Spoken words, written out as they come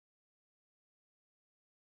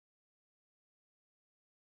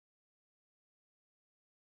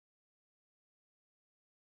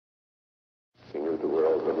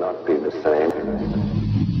not be the same.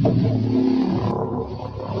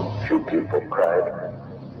 Few people cried.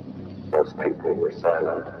 Most people were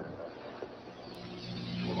silent.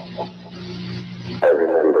 I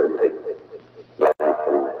remembered the line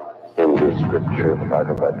from Hindu scripture,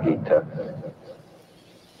 Bhagavad Gita.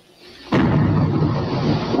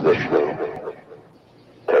 Vishnu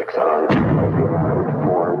takes on a human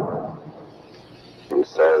form and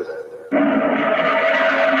says,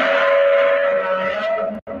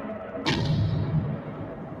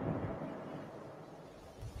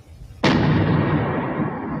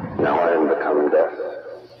 "Now I am become death,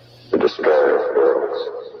 the destroyer of worlds."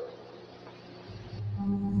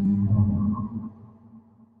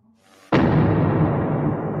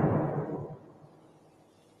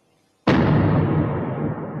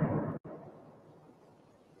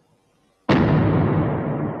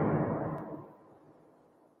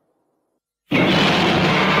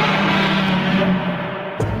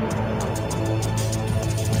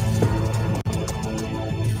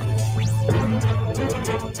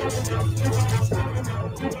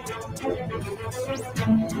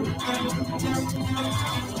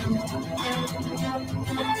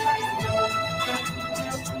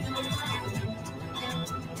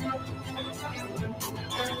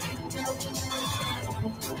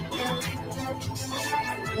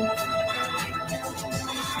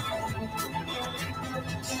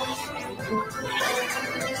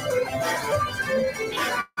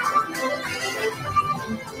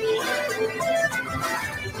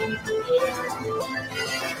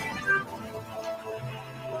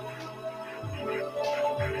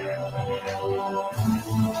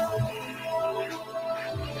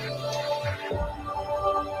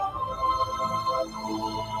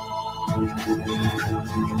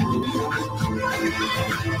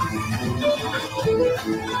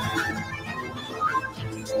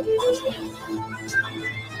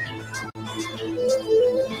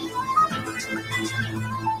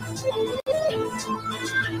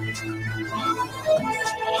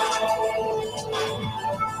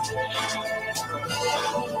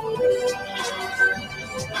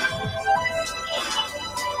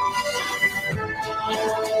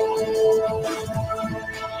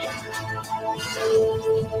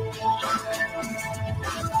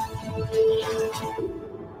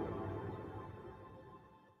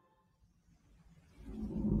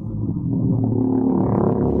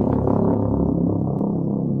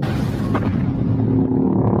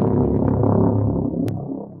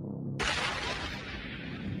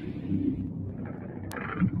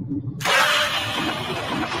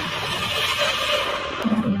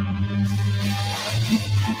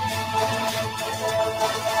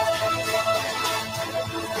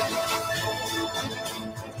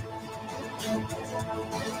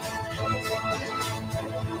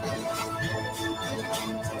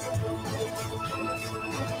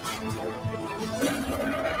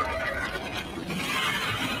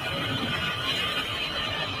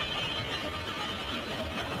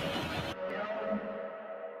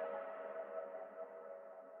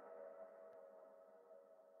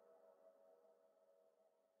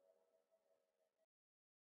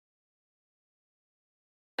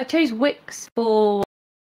 I chose Wix for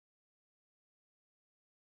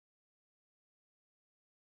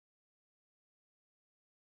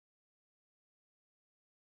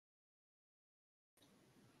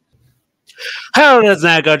Hello, it's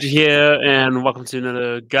Nagaji here, and welcome to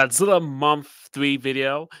another Godzilla Month 3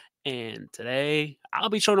 video. And today, I'll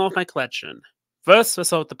be showing off my collection. First, let's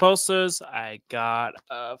start with the posters. I got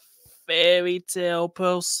a fairy tale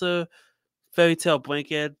poster, fairy tale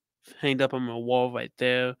blanket, hanged up on my wall right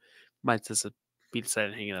there. Might just be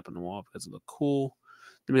decided to hang it up on the wall because it looked cool.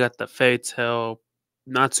 Then we got the fairy tale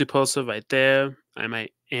Natsu poster right there. I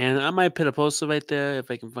might put a poster right there if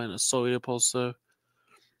I can find a Soria poster.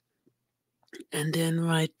 And then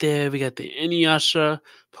right there, we got the Inuyasha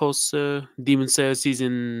poster, Demon Slayer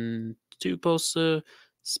Season 2 poster,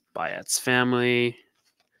 Spy X Family,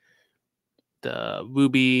 the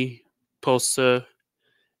Ruby poster,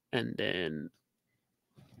 and then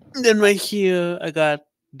right here, I got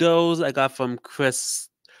those I got from Chris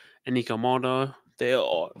and Nikomoto. They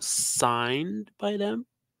are signed by them.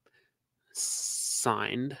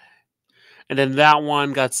 Signed. And then that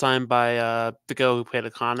one got signed by the girl who played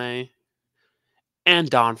Akane. And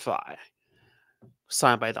Don Fry.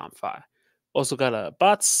 Signed by Don Fry. Also got a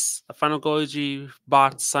bots, a Final Goji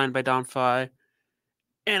bot signed by Don Fry.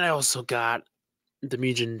 And I also got the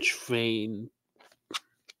Mugen Train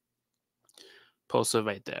poster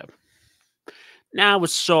right there. Now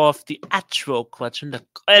let's show off the actual collection, the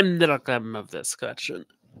creme de la creme of this collection.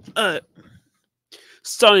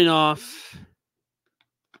 Starting off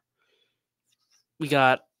we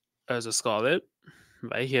got as a Scarlet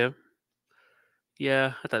right here.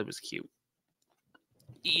 Yeah, I thought it was cute.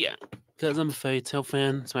 Yeah, because I'm a Fairy Tail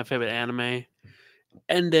fan. It's my favorite anime.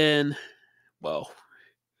 And then, well,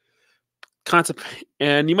 concept.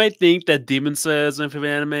 And you might think that Demon Slayer is my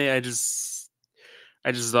favorite anime. I just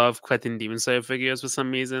love collecting Demon Slayer figures for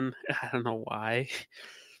some reason. I don't know why.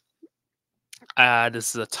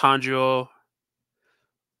 This is a Tanjiro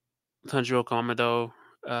Kamado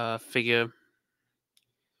figure.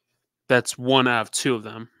 That's one out of two of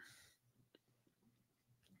them.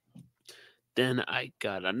 Then I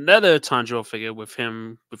got another Tanjiro figure with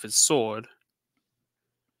him with his sword.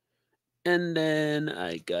 And then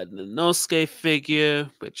I got an Inosuke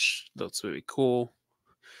figure, which looks really cool.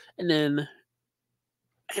 And then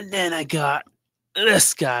I got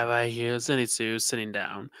this guy right here, Zenitsu, sitting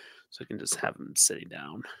down. So I can just have him sitting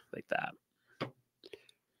down like that.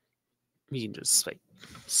 He can just like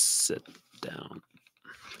sit down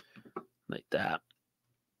like that.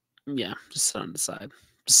 Yeah, just sit on the side.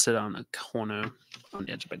 Just sit on a corner on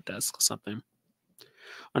the edge of my desk or something.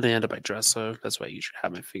 On the end of my dresser. That's why I usually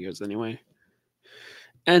have my figures anyway.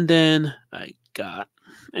 And then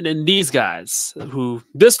and then these guys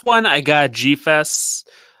this one I got G-Fest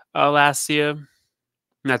last year.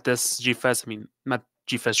 Not this G-Fest, I mean, not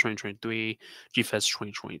G-Fest 2023, G-Fest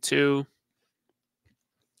 2022.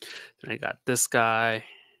 Then I got this guy.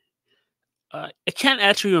 I can't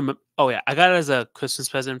actually remember. Oh, yeah, I got it as a Christmas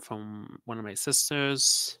present from one of my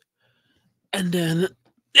sisters. And then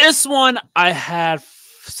this one I had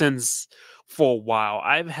since for a while.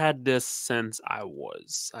 I've had this since I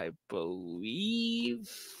was, I believe,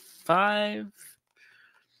 5.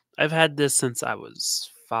 I've had this since I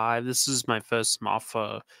was 5. This is my first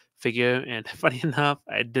Martha figure, and funny enough,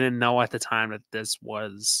 I didn't know at the time that this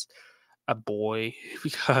was a boy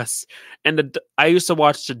because I used to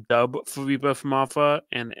watch the dub for Rebirth Martha,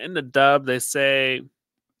 and in the dub they say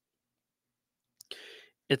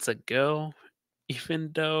it's a girl,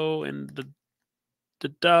 even though in the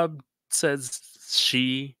dub says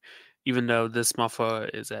she, even though this Martha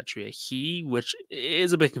is actually a he, which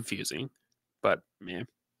is a bit confusing, but man.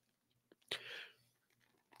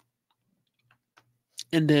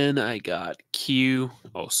 And then I got Q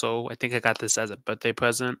also. I think I got this as a birthday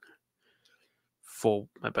present for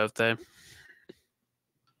my birthday. A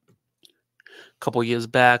couple years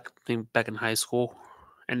back, I think back in high school.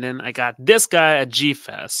 And then I got this guy at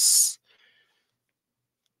G-Fest.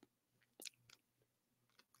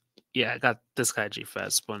 Yeah, I got this guy at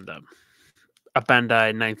G-Fest when a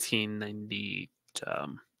Bandai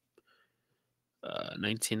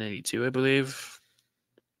 1992, I believe.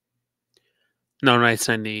 No,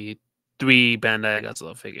 1993 Bandai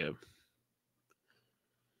Godzilla figure.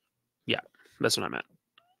 Yeah, that's what I meant.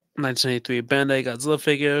 1983 Bandai Godzilla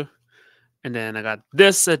figure. And then I got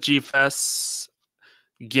this at G-Fest.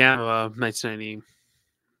 Gamma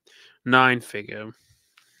 1999 figure.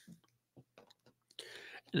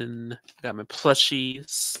 And I got my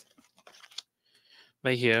plushies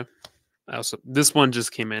right here. This one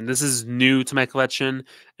just came in. This is new to my collection.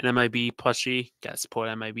 An MIB plushie. Gotta support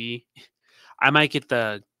MIB. I might get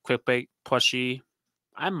the Quick Bake plushie.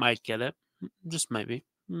 I might get it. Just maybe.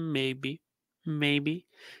 Maybe.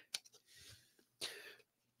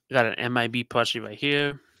 I got an MIB plushie right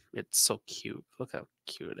here. It's so cute. Look how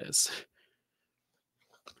cute it is.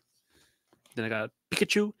 Then I got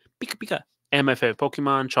Pikachu, Pika, and my favorite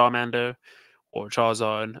Pokemon, Charmander or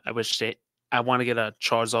Charizard. I want to get a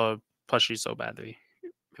Charizard plushie so badly.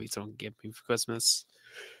 Maybe someone can get me for Christmas.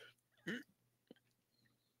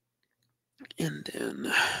 And then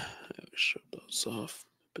I will show those off.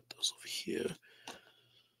 Put those over here.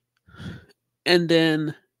 And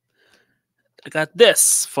then I got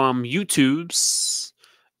this from YouTube's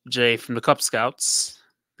Jay from the Cub Scouts.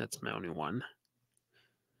 That's my only one.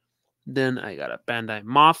 Then I got a Bandai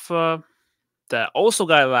Martha that I also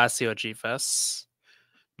got last year at G-Fest.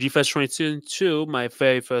 G-Fest 2022, my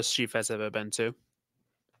very first G-Fest I've ever been to.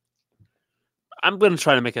 I'm going to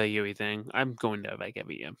try to make it a yearly thing. I'm going there like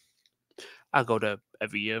every year. I'll go there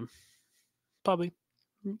every year. Probably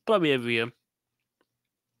every year.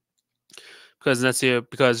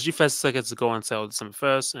 Because G-Fest tickets go on sale December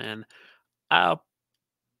 1st, and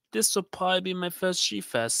this will probably be my first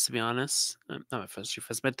G-Fest, to be honest. Not my first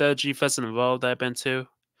G-Fest, my third G-Fest in a row that I've been to.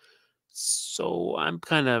 So I'm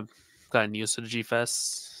kind of gotten used to the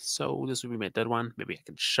G-Fest. So this will be my third one. Maybe I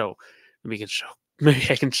can show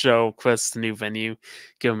Chris the new venue,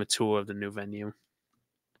 give him a tour of the new venue.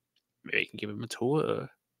 Maybe I can give him a tour.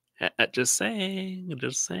 Just saying.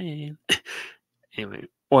 Anyway,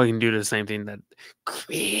 or I can do the same thing that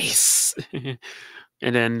Chris.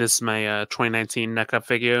 And then this is my 2019 NECA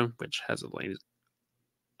figure, which has a lady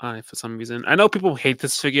on it for some reason. I know people hate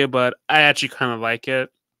this figure, but I actually kind of like it.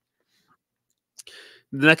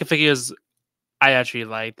 The NECA figures I actually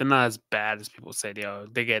like. They're not as bad as people say they are.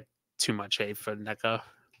 They get too much hate for NECA.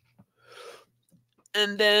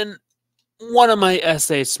 And then one of my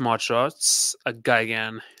SA Smart Shots, a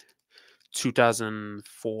Gigan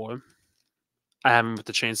 2004. I have them with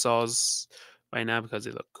the chainsaws right now because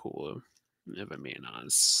they look cooler. If I'm being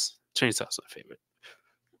honest, chainsaws are my favorite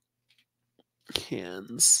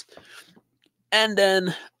hands. And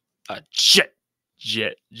then a jet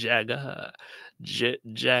jagger, do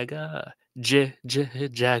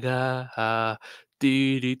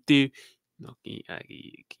do do. Noki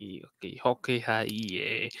agi ki hoki hai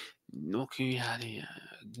ye. Noki hari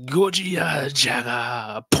Godzilla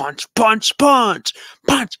jagger. Punch, punch, punch,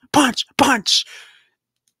 punch, punch, punch.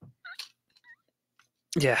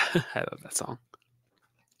 Yeah, I love that song.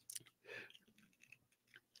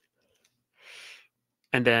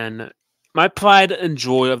 And then my pride and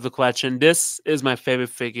joy of the collection. This is my favorite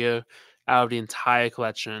figure out of the entire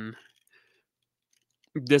collection.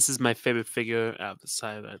 This is my favorite figure out of the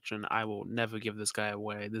entire collection. I will never give this guy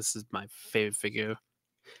away. This is my favorite figure.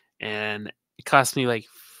 And it cost me like,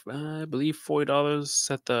 I believe,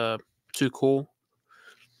 $40 at the Too Cool.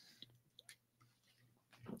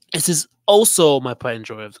 This is also my pride and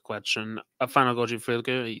joy of the collection. A Final Goji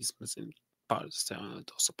figure. He's missing part of his tail and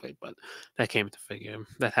the also plate, but that came with the figure.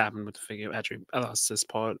 That happened with the figure. Actually, I lost this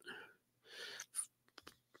part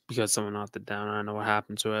because someone knocked it down. I don't know what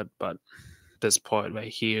happened to it, but this part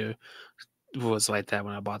right here was like that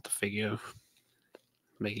when I bought the figure.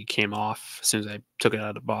 Like it came off as soon as I took it out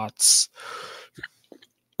of the box.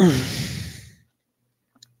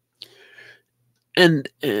 and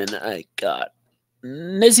I got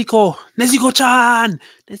Nezuko-chan,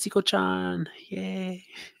 yay!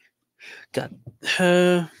 Got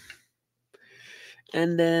her,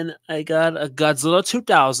 and then I got a Godzilla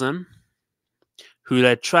 2000. Who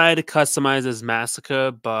I tried to customize as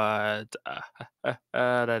Massacre, but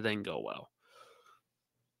that didn't go well.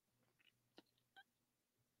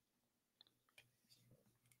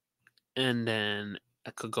 And then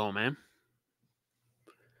a Kagome.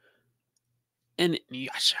 And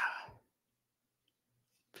Yasha.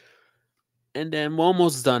 And then we're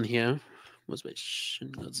almost done here. What's my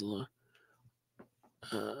Shin Godzilla?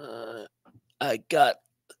 I got...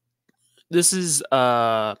 This is,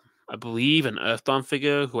 I believe, an Earthdawn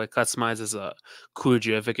figure who I customized as a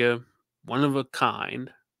Kuroji figure. One of a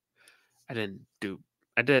kind. I did,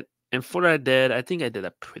 and for what I did, I think I did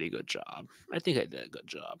a pretty good job.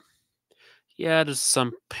 Yeah, there's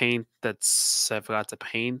some paint that's I forgot to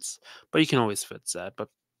paint, but you can always fix that. But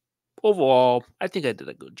overall, I think I did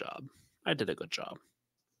a good job. And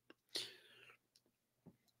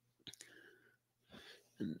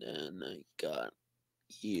then I got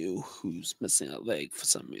you, who's missing a leg for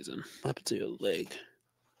some reason. What happened to your leg?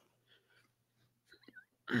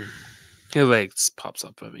 Your leg pops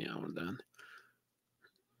up every now and then.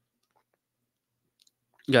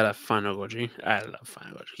 Got a Final Goji. I love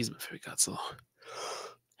Final Goji. He's my favorite Godzilla.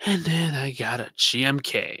 And then I got a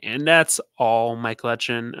GMK. And that's all my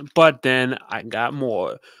collection. But then I got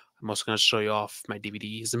more. I'm also going to show you off my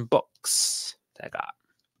DVDs and books that I got.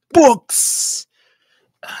 Books!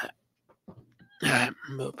 I'm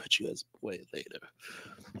going to put you guys away later.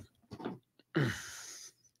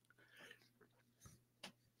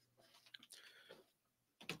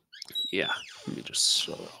 Yeah, let me just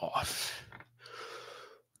show it off.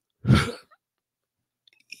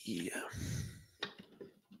 Yeah.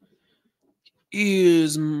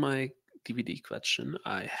 Here's my DVD collection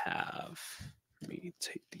I have. Let me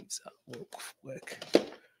take these out real quick.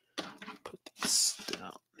 Put these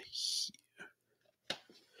down here.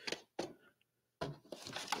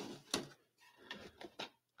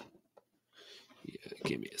 Yeah,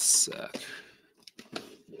 give me a sec.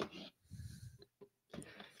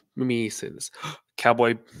 Let me say this.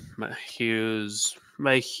 Cowboy, right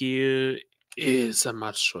here is, I'm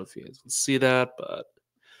not sure if you guys can see that, but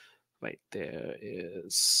right there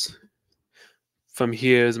is, from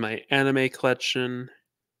here is my anime collection.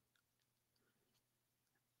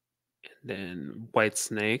 And then White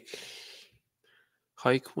Snake,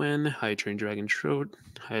 Harlequin, How You Train Dragon Truth,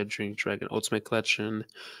 How You Train Dragon Ultimate Collection,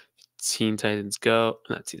 Teen Titans Go,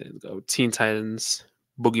 not Teen Titans Go, Teen Titans,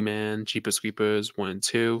 Boogeyman, Jeepers Creepers 1 and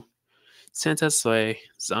 2, Santa Slay,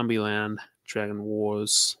 Zombieland, Dragon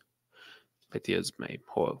Wars. Right there's my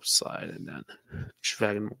horror side, and then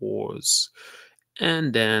Dragon Wars.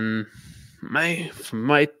 And then from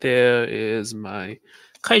right there is my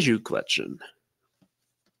Kaiju collection.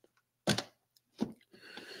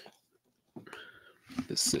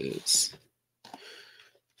 Here's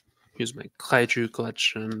my kaiju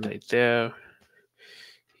collection right there.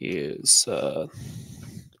 Here's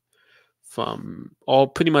from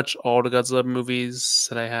pretty much all the Godzilla movies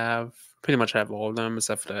that I have. Pretty much have all of them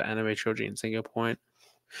except for the anime trilogy and Single Point.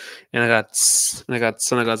 And I got Son of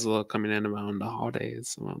Godzilla coming in around the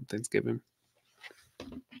holidays, around Thanksgiving.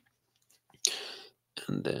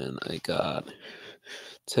 And then I got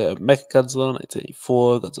to Mechagodzilla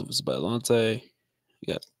 1984, Godzilla vs. Biollante.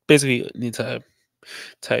 You got basically the entire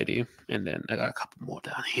tidy. And then I got a couple more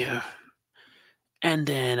down here. And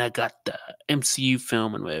then I got the MCU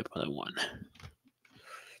film and Ready Player One.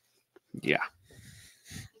 Yeah.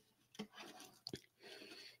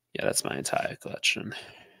 Yeah, that's my entire collection.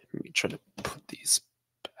 Let me try to put these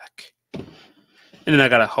back. And then I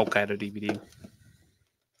got a Hokkaido DVD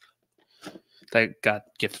that got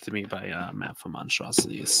gifted to me by Matt from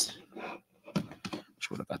Monstrosities. Which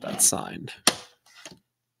would have got that signed.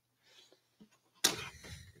 I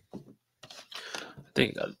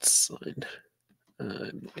think I got it signed. I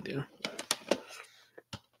have no idea.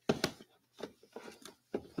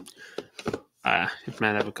 If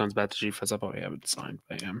Matt ever comes back to G-Fest, I'll probably have it signed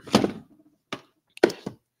by him.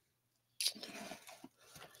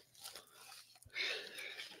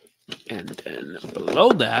 And then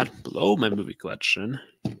below that, below my movie collection,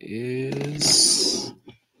 is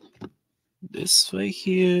this right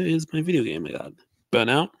here is my video game I got.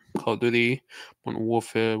 Burnout, Call of Duty, Modern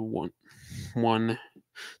Warfare 1,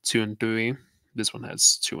 2, and 3. This one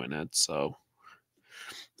has 2 in it, so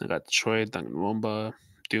I got Detroit, Danganronpa,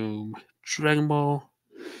 Doom, Dragon Ball,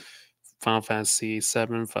 Final Fantasy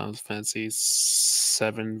 7, Final Fantasy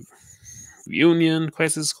 7 Reunion,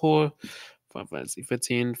 Crisis Core, Final Fantasy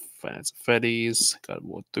 15, Final Fantasy Freddy's, God of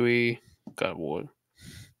War 3, God of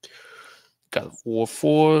War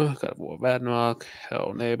 4, God of War Ragnarok,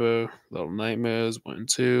 Hell Neighbor, Little Nightmares 1 and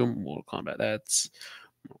 2, Mortal Kombat X,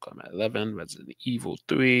 Mortal Kombat 11, Resident Evil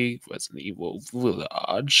 3, Resident Evil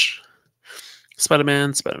Village,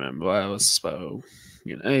 Spider-Man Morales,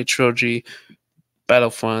 Spider-Man Trilogy,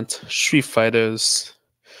 Battlefront, Street Fighters,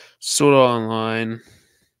 Sword Art Online,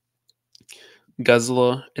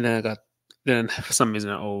 Godzilla, and then for some reason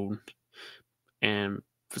I owned, and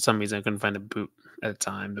for some reason I couldn't find a boot at the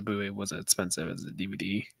time. The Blu-ray wasn't expensive as a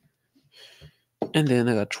DVD. And then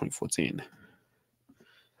I got 2014.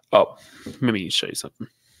 Oh, let me show you something.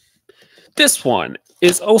 This one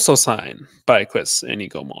is also signed by Chris and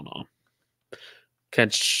Inigo Mono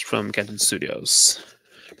from Kenshin Studios.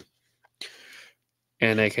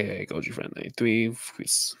 And aka Goji Friend 93.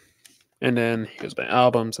 And then here's my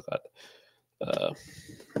albums. I got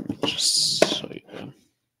let me just show you.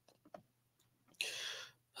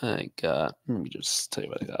 Let me just tell you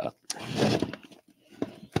what I got.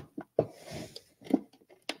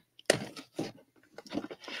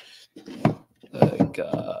 I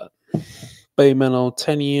got Baymetal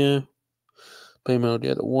 10 Year, Baymetal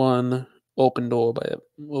The Other One, Open Door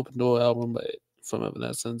album from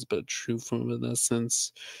Evanescence, but True from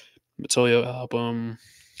Evanescence, Matoyo album,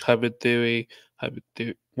 Hybrid Theory,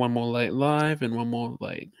 One More Light Live, and One More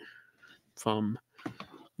Light from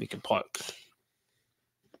Linkin Park.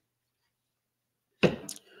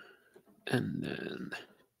 And then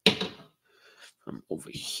from over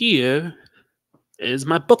here is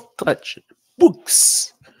my book collection.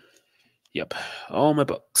 Books. Yep, all my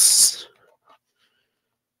books.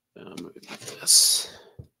 This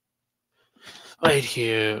right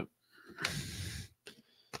here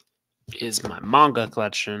is my manga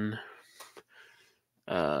collection.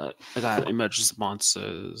 I got Emergence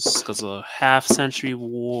Monsters, Godzilla, Half Century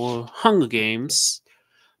War, Hunger Games,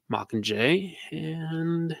 Mockingjay,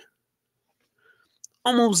 and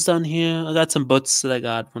almost done here. I got some books that I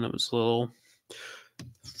got when I was little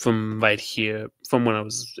from right here, from when I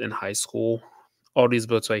was in high school. All these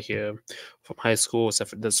books right here from high school, except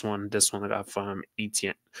for this one. This one I got from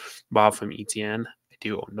ETN, bought from ETN. I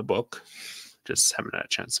do own the book, just haven't had a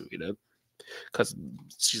chance to read it because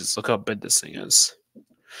Jesus, look how big this thing is.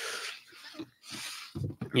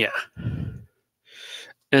 Yeah,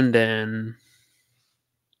 and then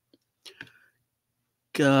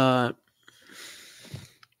got.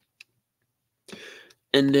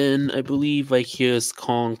 And then I believe like here's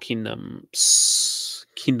Kong Kingdom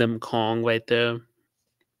Kong right there.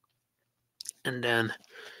 And then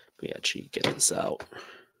we actually get this out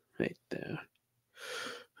right there.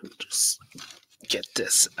 Just get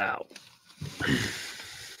this out.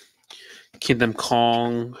 Kingdom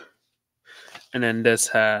Kong. And then this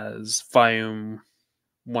has volume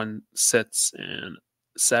 1, 6, and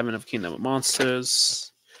 7 of Kingdom of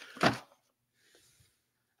Monsters.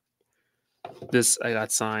 This I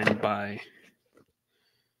got signed by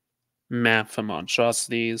map for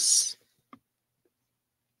monstrosities.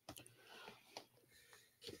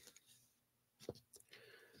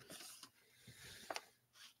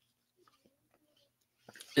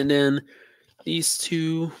 And then these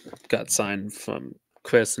two got signed from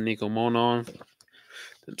Chris and Nico Monon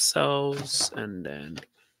themselves. And then,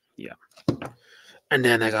 yeah. And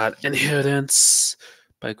then I got Inheritance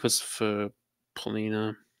by Christopher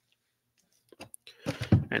Polina.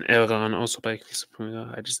 And Aragon also by Christopher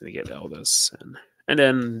Polina. I just need to get all this. And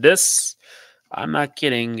then this, I'm not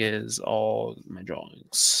kidding, is all my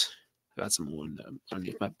drawings. I got some more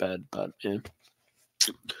underneath my bed, but yeah.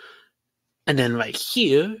 And then right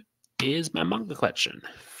here is my manga collection.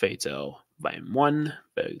 Fairy Tail Volume 1,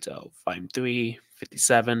 Fairy Tail Volume 3,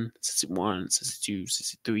 57, 61, 62,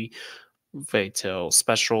 63, Fairy Tail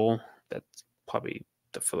Special. That's probably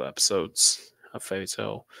the full episodes of Fairy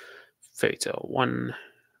Tail. Fairy Tail 1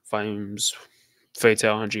 volumes, Fairy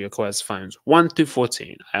Tail 100 Quest volumes 1 through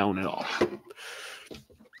 14. I own it all.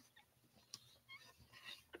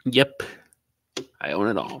 Yep, I own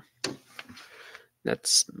it all.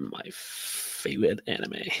 That's my favorite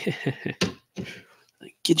anime.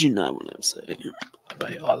 I kid you not when I'm saying I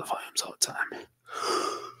buy all the volumes all the time.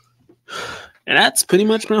 And that's pretty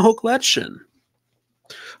much my whole collection.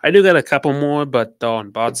 I do got a couple more, but they're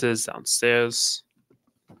on boxes downstairs.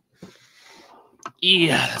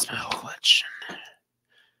 Yeah, that's my whole collection.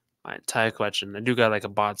 My entire collection. I do got like a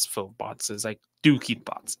box full of boxes. I do keep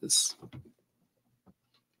boxes.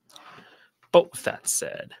 But with that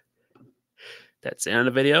said, that's the end of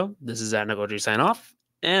the video. This is Anagoji sign off.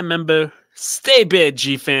 And remember, stay big,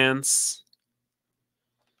 G fans.